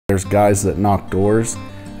There's guys that knock doors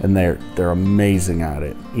and they're amazing at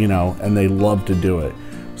it, you know, and they love to do it.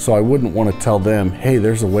 So I wouldn't want to tell them, hey,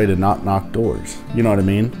 there's a way to not knock doors. You know what I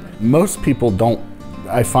mean? Most people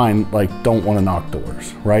I find, don't want to knock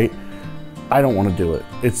doors, right? I don't want to do it.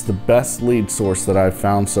 It's the best lead source that I've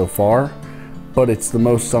found so far, but it's the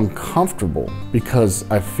most uncomfortable because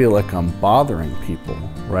I feel like I'm bothering people,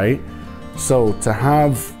 right? So to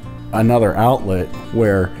have another outlet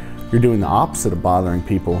where you're doing the opposite of bothering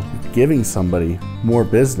people, giving somebody more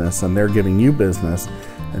business and they're giving you business,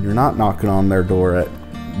 and you're not knocking on their door at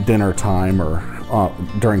dinner time or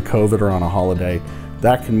during COVID or on a holiday,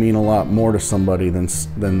 that can mean a lot more to somebody than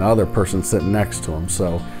the other person sitting next to them.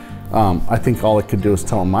 So I think all I could do is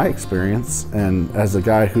tell them my experience, and as a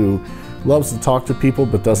guy who loves to talk to people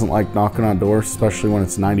but doesn't like knocking on doors, especially when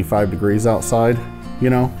it's 95 degrees outside, you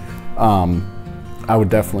know, I would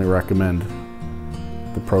definitely recommend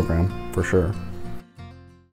the program for sure.